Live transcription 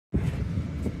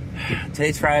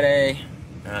Today's Friday,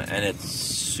 and it's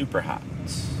super hot.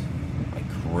 It's like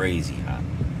crazy hot.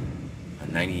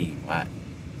 90, what?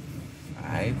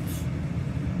 5?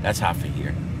 That's hot for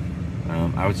here.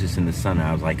 I was just in the sun and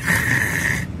I was like,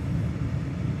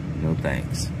 no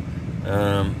thanks.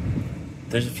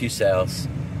 There's a few sales.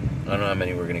 I don't know how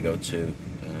many we're going to go to.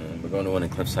 We're going to one in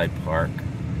Cliffside Park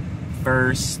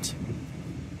first.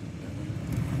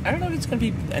 I don't know if it's going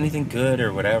to be anything good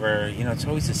or whatever. You know, it's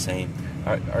always the same.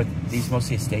 Are these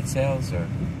mostly estate sales, or?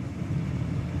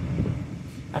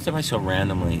 I have to buy so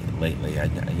randomly lately.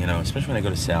 You know, especially when I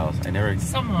go to sales, I never.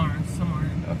 Some are.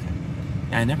 Okay.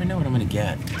 Yeah, I never know what I'm going to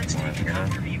get. You know?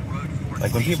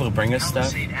 Like when people bring us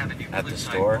stuff at the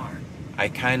store, I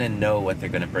kind of know what they're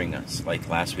going to bring us. Like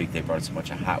last week, they brought us a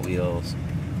bunch of Hot Wheels.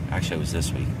 Actually, it was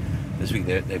this week. This week,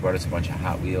 they brought us a bunch of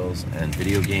Hot Wheels and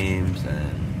video games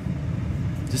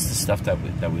and just the stuff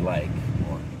that we like.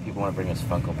 People want to bring us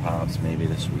Funko Pops maybe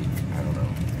this week. I don't know.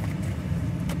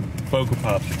 Funko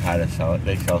Pops are kind of sell it.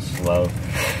 They sell slow.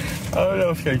 I don't know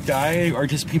if they're dying or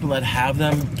just people that have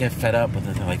them get fed up with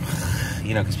it. They're like,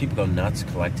 you know, because people go nuts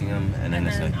collecting them, and then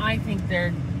it's like. I think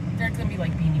they're gonna be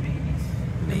like Beanie Babies.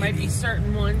 There might be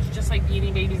certain ones just like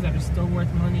Beanie Babies that are still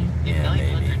worth money. Yeah,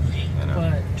 maybe. I know.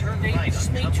 But they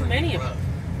just make too many of them.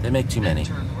 They make too many.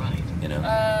 You know.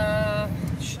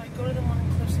 Should I go to the one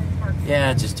in Cliffside Park?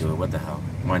 Yeah, just do it. What the hell?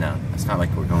 Why not? It's not like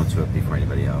we're going to it before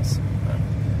anybody else.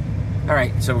 But. All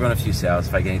right, so we're going to a few sales.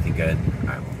 If I get anything good,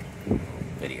 I will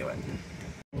video it.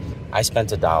 I spent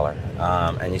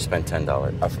 $1, and you spent $10.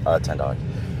 $10.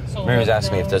 So Mary was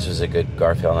asking me if this was a good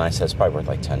Garfield, and I said it's probably worth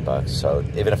like $10. So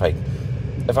even if I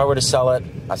were to sell it,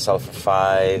 I'd sell it for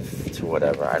 $5 to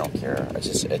whatever. I don't care. It's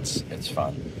just it's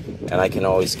fun, and I can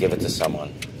always give it to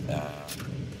someone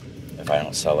if I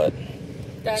don't sell it.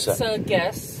 That's a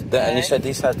guess. And you said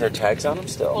these had their tags on them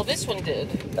still? Well, this one did.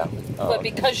 That one? Oh, but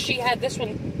because she had this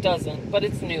one doesn't, but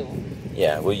it's new.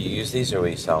 Yeah, will you use these or will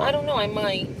you sell them? I don't know, I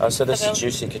might. Oh, so this is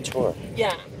Juicy Couture.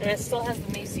 Yeah, and it still has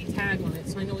the Macy tag on it,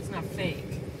 so I know it's not fake.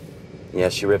 Yeah,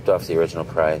 she ripped off the original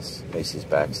price, Macy's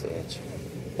backstage.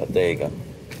 But there you go.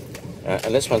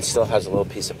 And this one still has a little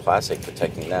piece of plastic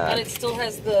protecting that. And it still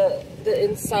has the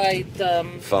inside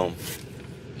foam.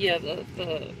 Yeah,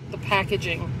 the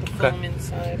packaging, the foam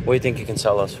inside. What do you think you can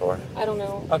sell those for? I don't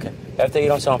know. Okay. After you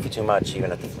don't sell them for too much,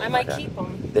 even at the flea market. I might keep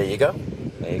them. There you go.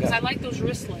 There you go. Because I like those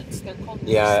wristlets. They're called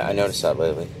wristlets. Yeah, I noticed that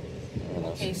lately.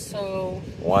 Okay, so...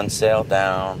 One sale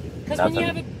down. Because when you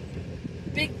have a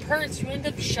big purse, you end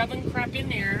up shoving crap in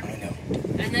there. I know.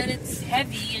 And then it's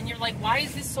heavy, and you're like, why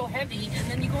is this so heavy?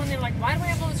 And then you go in there like, why do I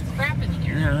have all this crap in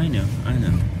here? Yeah, I know.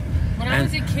 When I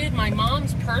was a kid, my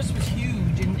mom's purse was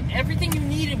huge, and everything you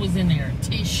needed was in there.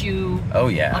 Tissue. Oh,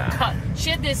 yeah. A cup.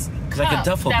 She had this cup like a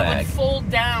duffel that bag. would fold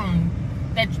down.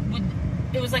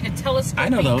 It was like a telescoping I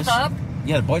know those. cup.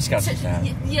 Yeah, the Boy Scouts used to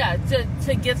have. Yeah,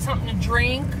 to get something to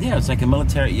drink. Yeah, it's like a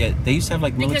military. Yeah, they used to have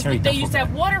like military. Because they used to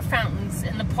have water fountains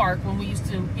in the park when we used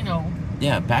to, you know.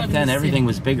 Yeah, back then everything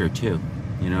was bigger too.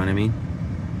 You know what I mean?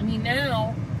 I mean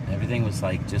now. Everything was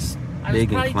like just I big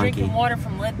was probably and clunky. drinking water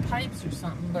from lead pipes or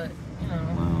something, but you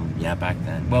know. Well, yeah, back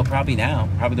then. Well, probably now.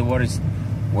 Probably the water's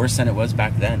worse than it was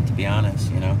back then, to be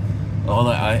honest. You know.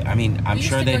 Although I mean, I'm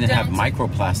sure they didn't have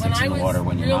microplastics in the water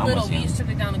when your mom was young. We used to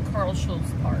go down to Carl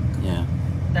Schultz Park. Yeah.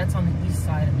 That's on the east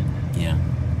side of it now.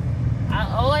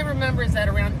 Yeah. All I remember is that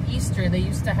around Easter they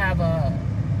used to have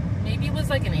maybe it was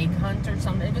like an egg hunt or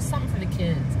something. It was something for the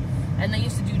kids, and they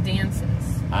used to do dances.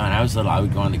 When I was little, I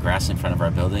would go on the grass in front of our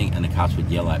building, and the cops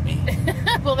would yell at me.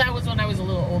 Well, that was when I was a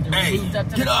little older. Hey, we moved up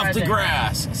to get off the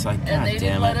grass! It's like, God damn it. And they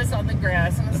didn't let us on the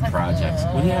grass. And it's the like, projects.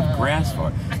 What do you have grass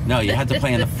for? No, you had to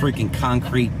play in the freaking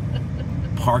concrete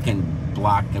parking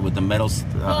block with the metal.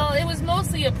 Well, it was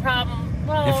mostly a problem.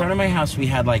 Well, in front of my house, we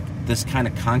had like this kind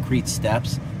of concrete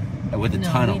steps with a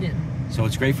tunnel. We didn't. So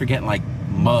it's great for getting like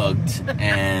mugged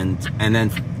and then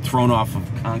thrown off of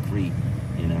concrete,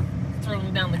 you know.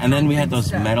 Thrown down the and then we had those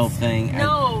steps. metal thing.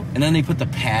 No. And then they put the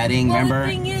padding, well, remember?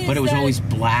 The thing is but it was always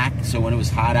black, so when it was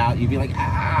hot out, you'd be like,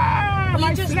 ah,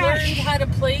 we just learned how to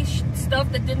play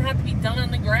stuff that didn't have to be done on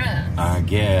the grass. I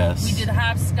guess. We did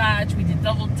hopscotch, we did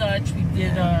double dutch, we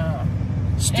did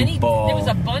stoop ball. There was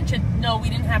a bunch of we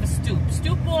didn't have a stoop.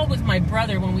 Stoop ball was my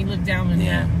brother when we lived down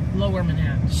in Lower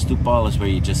Manhattan. Stoop ball is where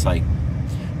you just like.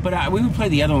 But we would play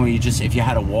the other one where you just, if you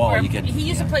had a wall, you could. He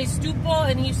used to play stoop ball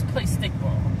and he used to play stick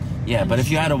ball. Yeah, but if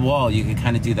you had a wall, you could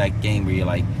kind of do that game where you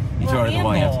like throw it at the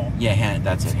wall.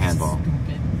 That's it, handball.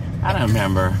 Stupid. I don't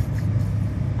remember.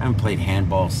 I haven't played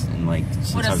handball in like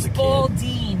since I was a kid.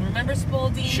 Spalding. Remember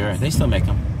Spalding? Sure, they still make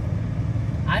them.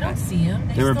 I don't see them.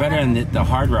 They were better than the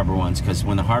hard rubber ones, because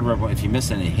when the hard rubber, if you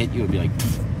missed it and it hit you, it would be like.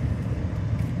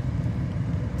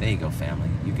 There you go, family.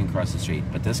 You can cross the street.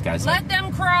 But this guy's Let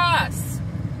them cross.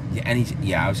 Yeah, and he's,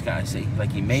 yeah, I was gonna say,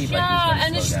 like, he made, like, Yeah, he's gonna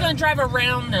and then she's slow going to drive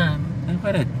around them. And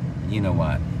what a, you know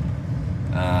what,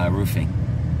 roofing.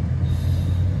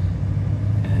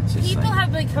 And it's just People like,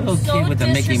 have become little so kid with the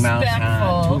Mickey Mouse hat,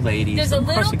 disrespectful. 2 ladies, There's a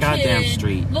across little the goddamn kid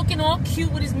street. looking all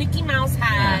cute with his Mickey Mouse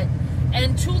hat,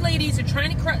 and 2 ladies are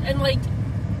trying to cross, and like,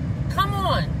 come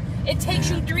on. It takes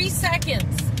you 3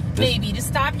 seconds, maybe, to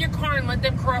stop your car and let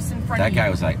them cross in front of you. That guy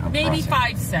was like, I'm maybe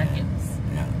crossing. 5 seconds.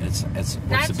 Yeah, it's what's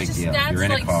That's the big just, deal? that's You're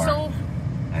in like a car. so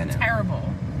I know.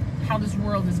 terrible how this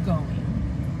world is going.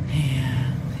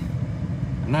 Yeah.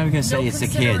 I'm not even gonna say No it's the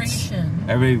kids. consideration.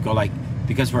 Everybody would go like,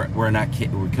 because we're not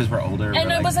kids, because we're older. And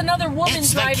we're it was like, another woman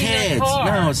it's driving the kids. their car.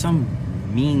 No,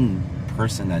 some mean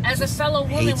person that As a just fellow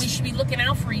woman, hates- we should be looking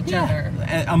out for each other.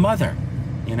 A mother.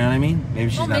 You know what I mean? Maybe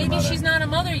she's Well, not a maybe mother. she's not a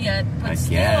mother yet, but I still,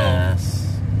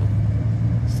 guess.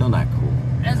 Still not cool.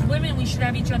 as women, we should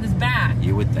have each other's back.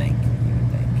 You would think. You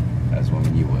would think. As a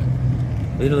woman, you would. Look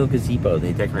at the little gazebo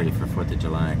they decorated for 4th of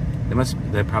July.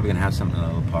 They're probably gonna have something in a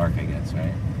little park, I guess,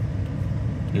 right?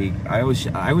 I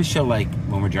always show, like,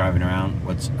 when we're driving around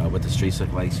what the streets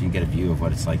look like, so you get a view of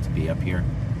what it's like to be up here.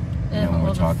 You know, when all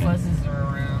we're talking. the fuzzes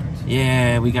are around.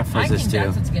 Yeah, we got I fuzzes think too.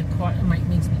 that's what's get caught. It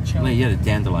makes me choke. Yeah, the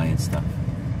dandelion stuff,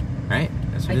 right?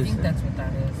 That's what I it is. think that's what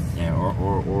that is. Yeah,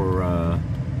 or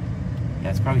yeah,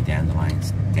 it's probably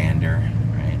dandelions, dander,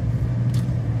 right?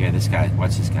 Yeah, this guy.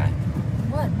 Watch this guy.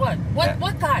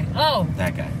 What guy? Oh,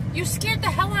 That guy. you scared the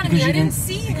hell out of me. I didn't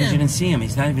see him. Because you didn't see him.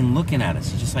 He's not even looking at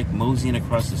us. He's just like moseying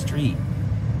across the street.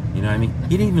 You know what I mean?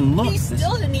 He didn't even look. He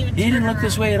still didn't even. He didn't turn look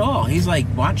this around. way at all. He's like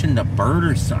watching the bird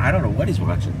or something. I don't know what he's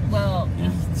watching. Well, You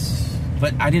know?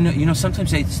 But I didn't know. You know,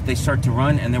 sometimes they start to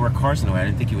run and there were cars in the way. I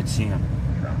didn't think you would see him.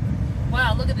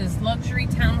 wow, look at this luxury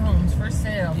townhomes for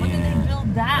sale. When did they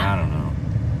build that? I don't know.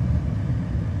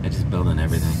 They're just building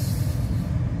everything.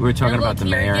 We were talking And about the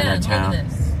look, here mayor in our again, town. Look at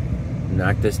this.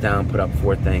 Knock this down, put up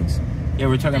 4 things. Yeah,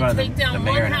 we're talking about Take down the one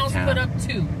mayor in our house, town. put up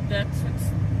 2. That's what's.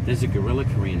 There's a Gorilla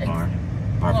Korean barbecue.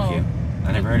 Whoa.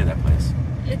 I never heard of that place.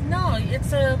 No,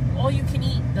 it's a all you can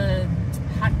eat. The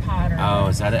hot pot. Or Oh,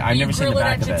 is that it? I've never seen the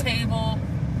back of grill it. it at your table.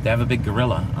 They have a big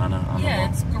gorilla on the Yeah, wall.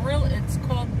 it's gorilla. It's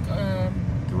called.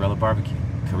 Gorilla barbecue,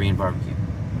 Korean barbecue.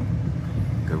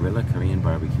 Gorilla Korean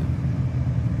barbecue.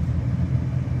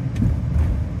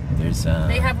 There's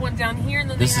They have one down here, and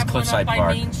then This they is have one Cliffside up by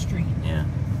Park. Main Street. Yeah.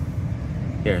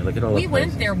 Here, look at all We the went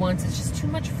places. there once. It's just too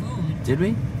much food. Did we? I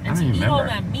And don't to even eat all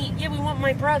remember. that meat. Yeah, we went with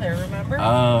my brother. Remember?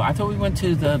 Oh, I thought we went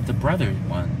to the brother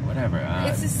one. Whatever.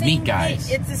 it's the same Meat Guys.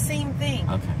 Thing. It's the same thing.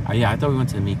 Okay. Yeah, I thought we went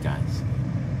to the Meat Guys.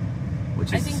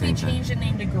 Which I is think the they same thing. changed the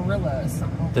name to Gorilla or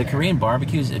something. over The there. Korean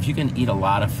barbecues, if you can eat a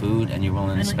lot of food and you're willing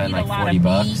to And spend eat a like lot 40 of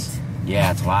bucks. meat.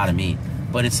 Yeah, it's a lot of meat.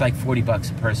 But it's like 40 bucks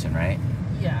a person, right?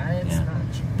 Yeah, it's Yeah. not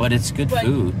cheap. But it's good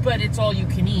food. But it's all you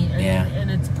can eat. And, Yeah. and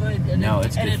it's good. And No, it,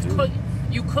 it's and good it's food. cook.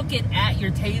 You cook it at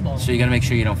your table. So you gotta make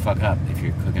sure you don't fuck up if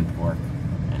you're cooking pork,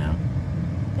 you know?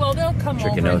 Well, they'll come over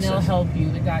and they'll Trichinosis. help you.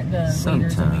 The waiters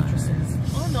and Sometimes. waitresses.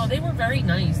 Oh no, they were very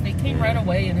nice. They came Yeah. right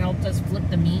away and helped us flip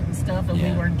the meat and stuff, and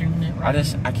Yeah. we weren't doing it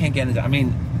right. I can't get into, I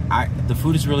mean, the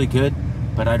food is really good,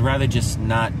 but I'd rather just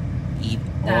not eat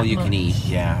That all you can much. eat.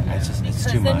 Yeah, it's just, it's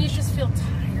too then much. you just feel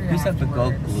tired. Who's that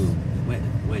Begog afterwards. Glue?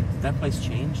 Wait, did that place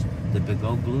change? The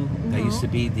Begog Glue? That No. used to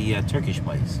be the Turkish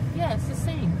place. Yeah, it's the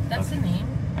same. That's Okay. the name.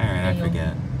 Alright, I Begog.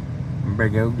 forget.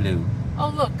 Begog Glue. Oh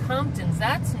look, Compton's.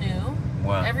 That's new.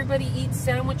 What? Everybody eats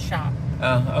sandwich shop.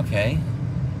 Oh, okay.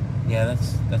 Yeah,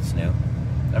 that's new.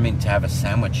 I mean, to have a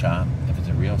sandwich shop, if it's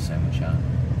a real sandwich shop.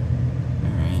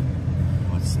 Alright.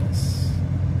 What's this?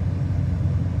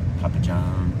 Papa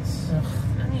John's. Ugh,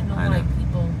 I don't even know I why know.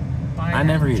 people buy. I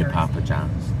never that in eat a Jersey. Papa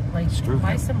John's. Like, Screw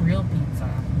buy him. some real pizza.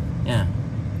 Yeah.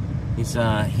 He's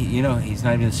you know, he's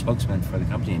not even a spokesman for the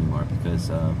company anymore because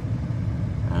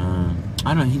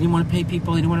I don't know, he didn't want to pay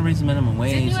people, he didn't want to raise the minimum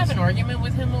wage. Didn't you have an argument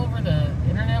with him over the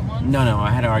internet once? No,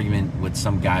 I had an argument with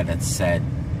some guy that said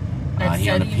he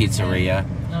owned a pizzeria,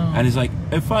 Oh. and he's like,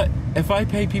 if I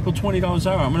pay people $20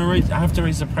 an hour, I have to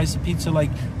raise the price of pizza like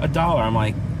 $1. I'm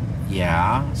like,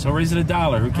 yeah, so raise it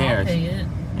 $1. Who cares? I'll pay it.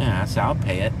 Yeah, so I'll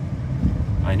pay it.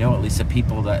 I know at least the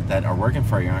people that are working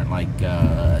for you aren't like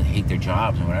hate their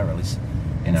jobs or whatever. At least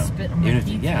you know. Spit on my Even if,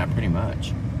 pizza. yeah, pretty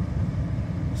much.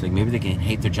 It's like maybe they can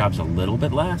hate their jobs a little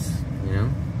bit less. You know.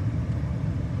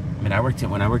 I mean,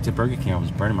 when I worked at Burger King, I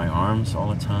was burning my arms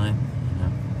all the time. You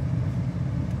know,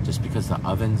 just because the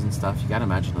ovens and stuff. You got to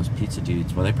imagine those pizza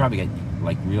dudes. Well, they probably get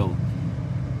like real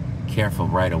careful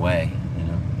right away. You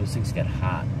know, those things get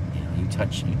hot. You know, you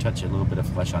touch a little bit of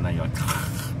flesh on that, you're like.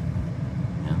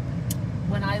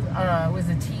 When I was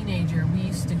a teenager, we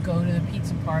used to go to the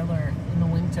pizza parlor in the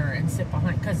winter and sit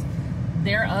behind, because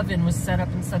their oven was set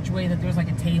up in such a way that there was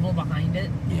like a table behind it.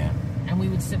 Yeah. And we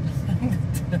would sit behind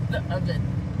the oven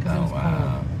because it was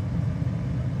cold.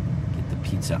 Get the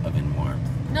pizza oven warm.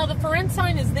 No, the for rent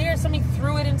sign is there. Somebody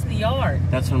threw it into the yard.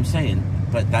 That's what I'm saying.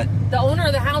 But that... The owner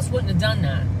of the house wouldn't have done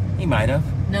that. He might have.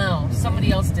 No,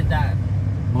 somebody else did that.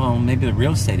 Well, maybe the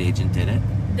real estate agent did it.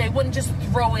 They wouldn't just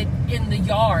throw it in the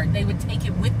yard. They would take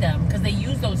it with them because they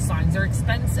use those signs. They're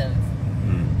expensive.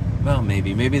 Well,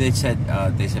 maybe. Maybe they said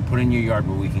put it in your yard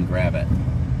where we can grab it.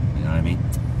 You know what I mean?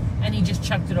 And he just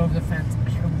chucked it over the fence. I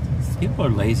don't think so. People are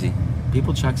lazy.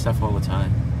 People chuck stuff all the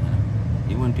time.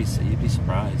 You know? You'd be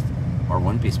surprised. Or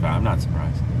wouldn't be surprised. I'm not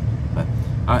surprised. But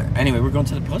anyway, we're going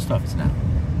to the post office now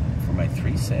for my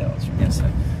 3 sales from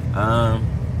yesterday.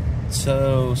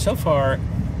 So far...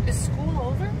 Is school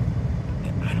over?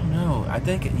 I don't know. I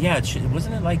think, yeah,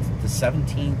 wasn't it like the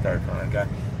 17th or something?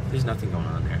 There's nothing going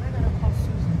on there. I gotta call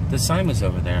Susan. The sign was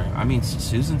over there. I mean,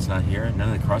 Susan's not here.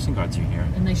 None of the crossing guards are here.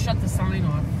 And they shut the sign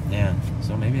off. Yeah,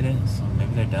 so maybe it is.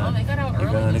 Maybe they're done. Oh, they got out They're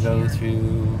early going to this go year.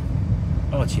 through...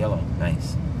 Oh, it's yellow.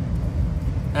 Nice.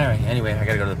 All right, anyway, I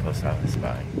got to go to the post office.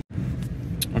 Bye.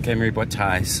 Okay, Marie bought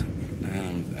ties.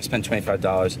 I spent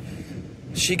 $25.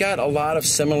 She got a lot of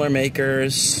similar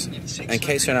makers in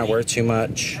case they're not worth too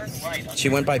much. She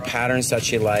went by patterns that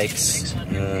she likes.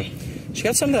 She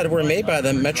got some that were made by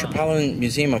the Metropolitan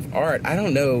Museum of Art. I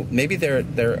don't know. Maybe they're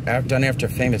done after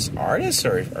famous artists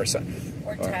or something.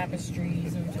 Or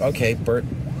tapestries. Or just... Okay, Bert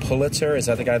Pulitzer. Is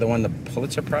that the guy that won the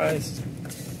Pulitzer Prize?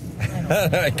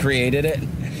 I created it.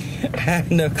 I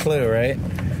have no clue, right?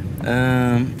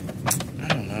 I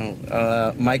don't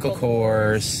know. Michael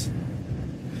Kors.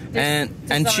 And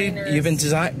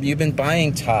you've been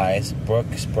buying ties,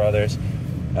 Brooks Brothers,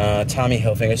 Tommy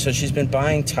Hilfiger. So she's been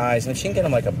buying ties, and if she can get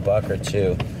them like $1 or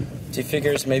 $2, she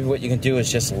figures maybe what you can do is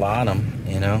just lot them,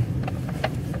 you know.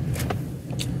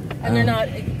 And they're not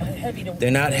heavy to.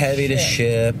 They're not heavy to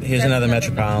ship. Here's another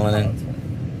Metropolitan.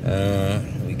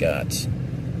 We got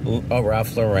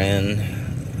Ralph Lauren.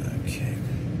 Okay.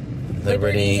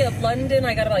 Liberty of London.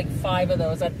 I got like 5 of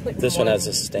those. I'd put. This one has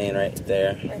a stain right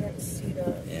there. I didn't see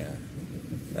that. Yeah.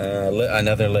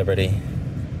 Another Liberty.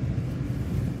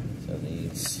 So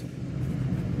these.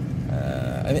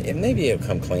 I mean, maybe it'll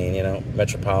come clean, you know.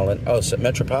 Metropolitan. Oh, so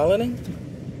Metropolitan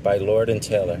by Lord and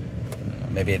Taylor.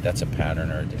 Maybe that's a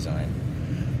pattern or a design.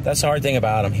 That's the hard thing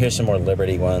about them. Here's some more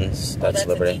Liberty ones. That's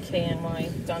Liberty. A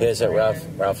DKNY. Here's a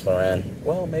Ralph Lauren.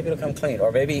 Well, maybe it'll come clean,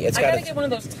 or maybe it's got. I gotta get one of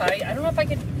those tight. I don't know if I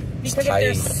could because if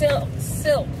they're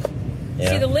silk. Yeah.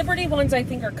 See, the Liberty ones I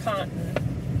think are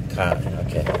cotton. Cotton,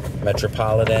 okay.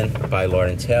 Metropolitan by Lord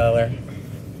and Taylor.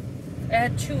 I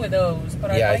had 2 of those,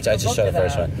 but yeah, I like I just showed the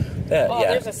first one.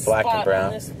 Yeah, there's a black spot and brown.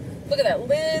 On this. Look at that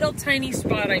little tiny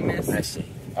spot I missed. I see.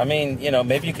 I mean, you know,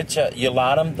 maybe you could you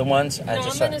lot them, the ones. No,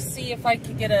 I'm gonna see if I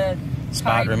could get a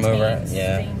spot remover.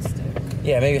 Stain stick.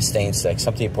 Yeah, maybe a stain stick,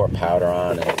 something you pour powder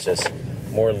on, and it's just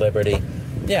more Liberty.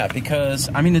 Yeah, because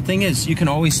I mean, the thing is, you can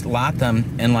always lot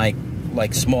them in like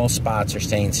small spots or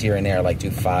stains here and there, like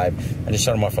do 5, and just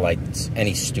sell them off for like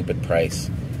any stupid price,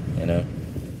 you know.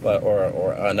 But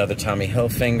or another Tommy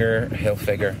Hilfiger.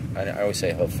 I always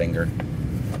say Hilfiger.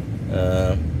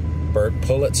 Bert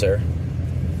Pulitzer,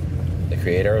 the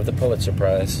creator of the Pulitzer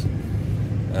Prize.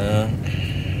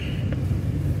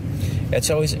 It's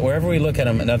always, wherever we look at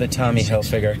them, another Tommy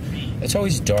Hilfiger, it's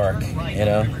always dark, you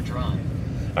know.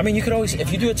 I mean, you could always,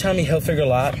 if you do a Tommy Hilfiger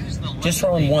lot, just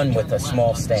throw in one with a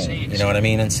small stain, you know what I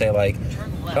mean? And say like,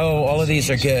 oh, all of these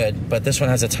are good, but this one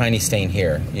has a tiny stain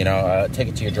here, you know, take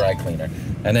it to your dry cleaner.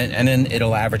 And then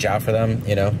it'll average out for them,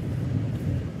 you know.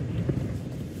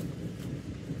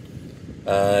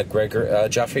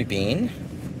 Geoffrey Bean.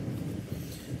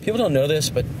 People don't know this,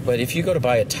 but if you go to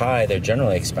buy a tie, they're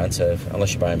generally expensive,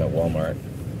 unless you buy them at Walmart.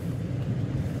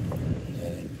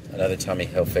 Another Tommy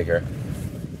Hilfiger.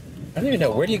 I don't even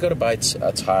know, where do you go to buy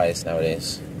ties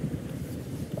nowadays?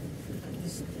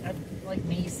 Like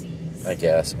Macy's. I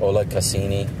guess. Ola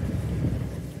Cassini.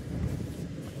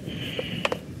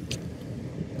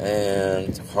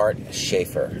 And Hart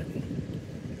Schaefer.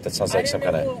 That sounds like some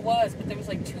kind of... I didn't know who it was, but there was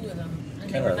like 2 of them.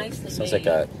 And they were nicely made. Sounds like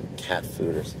a cat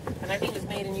food or something. And I think it was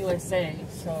made in USA,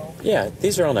 so... Yeah,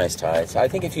 these are all nice ties. I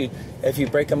think if you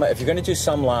break them up, if you're going to do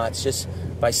some lots, just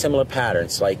buy similar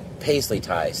patterns, like Paisley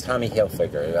ties, Tommy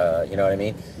Hilfiger, you know what I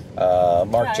mean?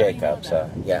 Marc Jacobs.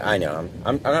 Yeah, I know.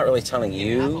 I'm not really telling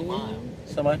you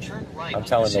so much. I'm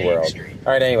telling the world.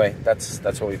 All right, anyway, that's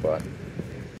what we bought.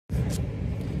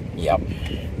 Yep.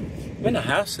 I mean, the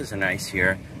houses are nice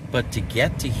here, but to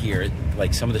get to here,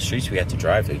 like some of the streets we had to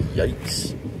drive to,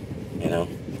 yikes, you know.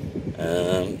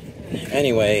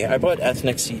 Anyway, I bought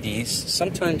ethnic CDs.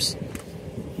 Sometimes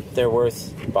they're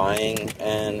worth buying,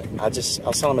 and I'll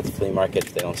sell them at the flea market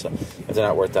if they don't sell, if they're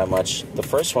not worth that much. The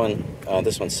first one,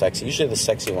 this one's sexy. Usually the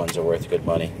sexy ones are worth good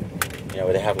money. You know,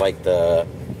 where they have like the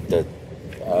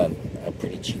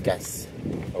pretty chicas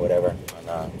or whatever.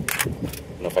 I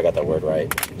don't know if I got that word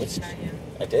right.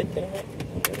 I did get it right.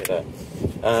 Look at that.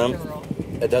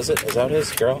 It does it. Is that what it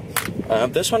is, girl?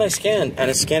 This one I scanned, and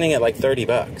it's scanning at like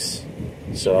 $30.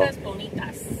 So Chicas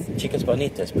bonitas. Chicas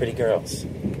bonitas, pretty girls.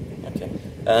 Okay.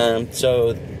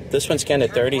 So this one scanned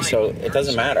at 30, so it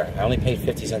doesn't matter. I only paid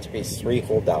 50 cents a piece, $3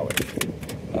 whole.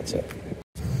 That's it.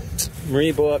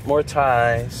 Marie bought more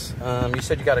ties. You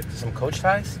said you got some Coach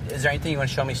ties. Is there anything you want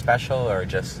to show me special, or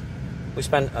just we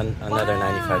spent another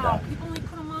 $95? People only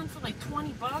put them on for like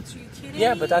 $20. Are you kidding?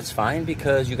 Yeah, but that's fine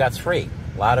because you got free.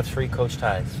 A lot of free Coach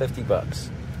ties, $50.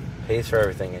 Pays for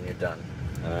everything, and you're done.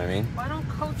 You know what I mean? Why don't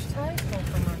Coach ties go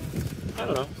for money? I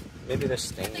don't know. Maybe they're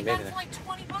stingy. They got it for like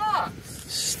 $20.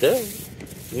 Still,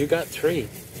 you got 3.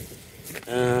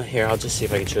 Here, I'll just see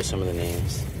if I can show some of the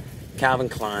names. Calvin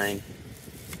Klein.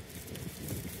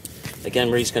 Again,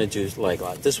 Marie's going to do like a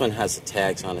lot. This one has the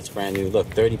tags on. It's brand new. Look,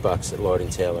 $30 at Lord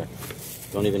 & Taylor.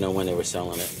 Don't even know when they were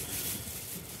selling it.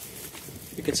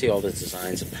 You can see all the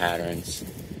designs and patterns.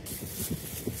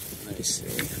 Let me see.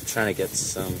 I'm trying to get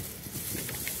some.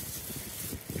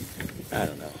 I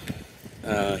don't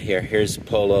know. Here's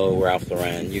Polo, Ralph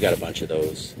Lauren. You got a bunch of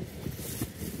those.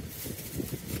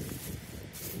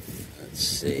 Let's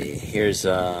see. Here's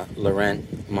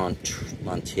Laurent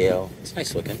Montiel. It's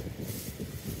nice looking.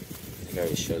 I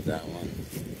already showed that one.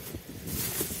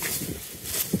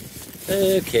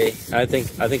 Okay, I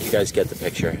think you guys get the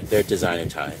picture. They're designer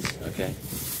ties. Okay.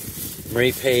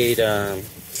 Marie paid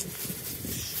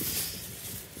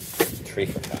 3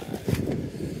 for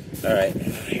 5. All right,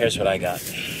 here's what I got.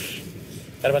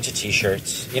 Got a bunch of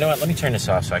T-shirts. You know what? Let me turn this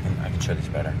off so I can show these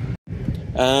better.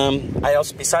 I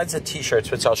also, besides the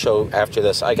T-shirts, which I'll show after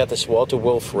this, I got this Walter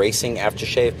Wolf Racing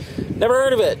aftershave. Never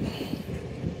heard of it.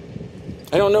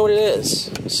 I don't know what it is,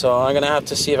 so I'm gonna have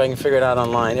to see if I can figure it out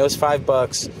online. It was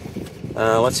 $5.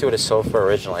 Let's see what it sold for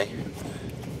originally.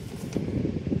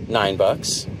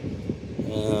 $9.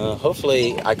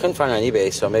 Hopefully, I couldn't find it on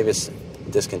eBay, so maybe it's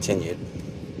discontinued.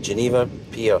 Geneva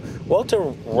P.O. Walter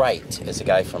Wright is a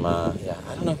guy from, yeah,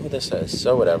 I don't know who this is,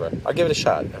 so whatever. I'll give it a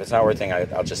shot. If it's not worth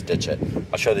it, I'll just ditch it.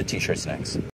 I'll show the T-shirts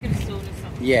next.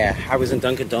 Yeah, I was in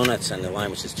Dunkin' Donuts and the line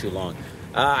was just too long.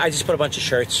 I just put a bunch of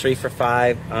shirts, 3 for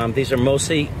 5. These are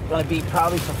mostly going to be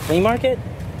probably for flea market.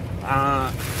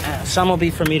 Some will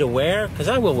be for me to wear, because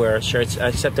I will wear shirts,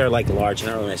 except they're like large,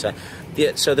 not really nice.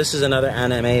 Yeah, so this is another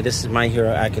anime. This is My Hero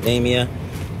Academia.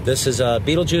 This is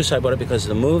Beetlejuice. I bought it because of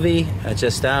the movie. It's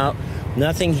just out.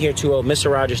 Nothing here too old. Mr.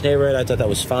 Rogers' Neighborhood. I thought that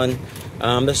was fun.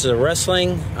 This is a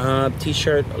wrestling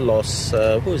t-shirt. Who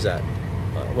is that?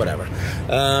 Whatever.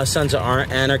 Sons of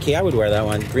Anarchy. I would wear that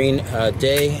one. Green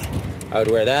Day. I would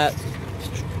wear that.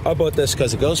 I bought this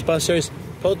because of Ghostbusters.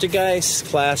 Poltergeist,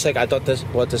 classic. I bought this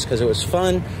because it was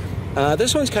fun.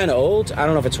 This one's kind of old. I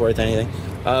don't know if it's worth anything.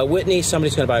 Whitney,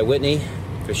 somebody's going to buy Whitney,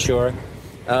 for sure.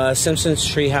 Simpsons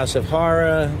Treehouse of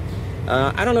Horror.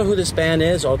 I don't know who this band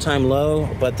is, All Time Low,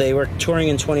 but they were touring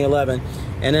in 2011.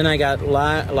 And then I got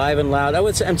Live and Loud. Oh,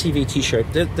 it's an MTV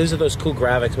t-shirt. These are those cool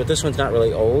graphics, but this one's not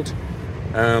really old.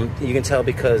 You can tell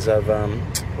because of,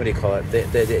 what do you call it?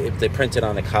 They printed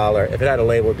on the collar. If it had a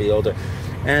label, it would be older.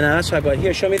 And that's why I bought.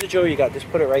 Here, show me the jewelry you got. Just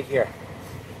put it right here.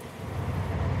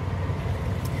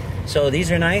 So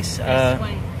these are nice.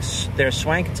 They're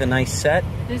Swank. It's a nice set.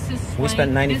 This is Swank. We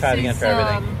spent $95 again for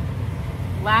everything.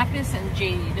 Lapis and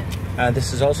jade.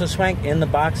 This is also Swank in the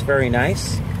box. Very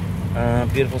nice.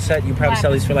 Beautiful set. You probably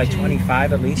sell these for like $25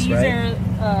 at least, right?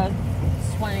 These are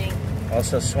Swank.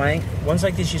 Also Swank. Ones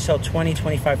like these you sell $20,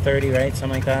 $25, $30, right?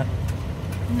 Something like that?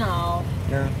 No.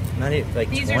 No, not even like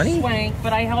these 20? These are Swank,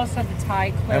 but I also have the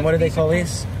tie clip. And what do they call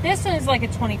these? This one is like a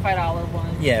 $25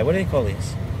 one. Yeah, what do they call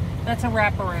these? That's a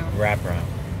wraparound.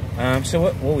 Wraparound. So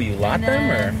what will you lot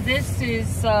them or? This is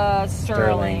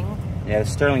sterling. Yeah, the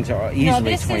sterlings are easily $25. No,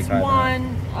 this is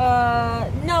one.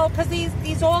 No, because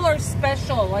these all are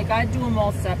special. Like I do them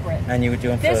all separate. And you would do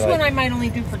them for this like, one I might only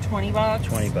do for $20.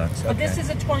 $20. Okay. But this is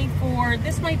a 24.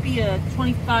 This might be a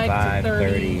 25 to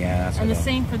 30. Yeah. That's and the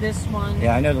same for this one.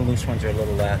 Yeah, I know the loose ones are a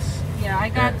little less. Yeah, I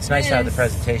got. It's nice to have the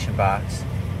presentation box.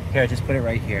 Here, just put it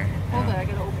right here. Hold on, I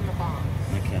gotta open the box.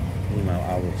 Okay.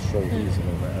 I will show you these a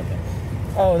little bit. Okay.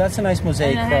 Oh, that's a nice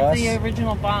mosaic cross. cross. The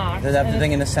original box. Does it have the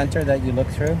thing in the center that you look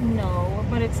through? No,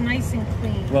 but it's nice and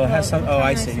clean. Well, it has some. Oh,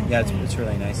 I see. Nice Yeah, it's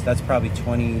really nice. That's probably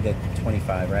 20 to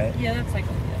 25, right? Yeah, that's like.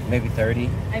 Maybe 30.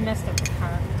 I messed up the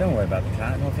cot. Don't worry about the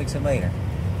cot. We'll fix it later.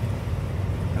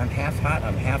 I'm half hot.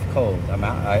 I'm half cold. I'm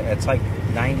out. It's like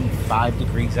 95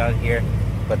 degrees out here,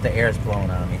 but the air's blowing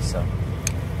on me. So.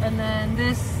 And then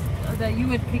this that you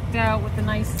had picked out with the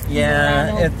nice.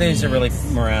 Yeah, these are really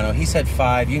Murano. He said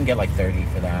 5. You can get like 30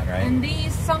 for that, right? And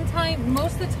these sometimes,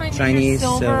 most of the time, Chinese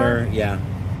silver. Yeah.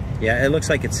 Yeah, it looks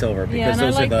like it's silver because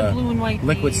those are the blue and white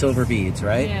liquid beads. silver beads,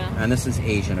 right? Yeah. And this is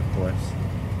Asian, of course.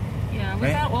 Yeah, was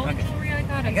right? that all the jewelry I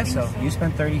got? I guess so. You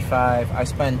spent 35. I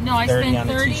spent 30 I spent on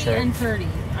the 30 t-shirt. and 30.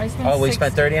 I spent Oh, we 60.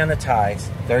 spent 30 on the ties,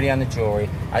 30 on the jewelry.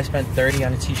 I spent 30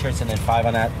 on the t-shirts and then 5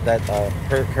 on that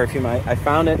perfume. I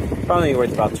found it probably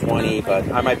worth about 20,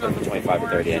 but I might put it for 25 or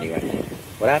 30 anyway.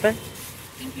 What happened?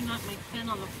 I think you knocked my pen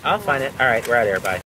on the floor. I'll find it. All right, we're out of here. Bye.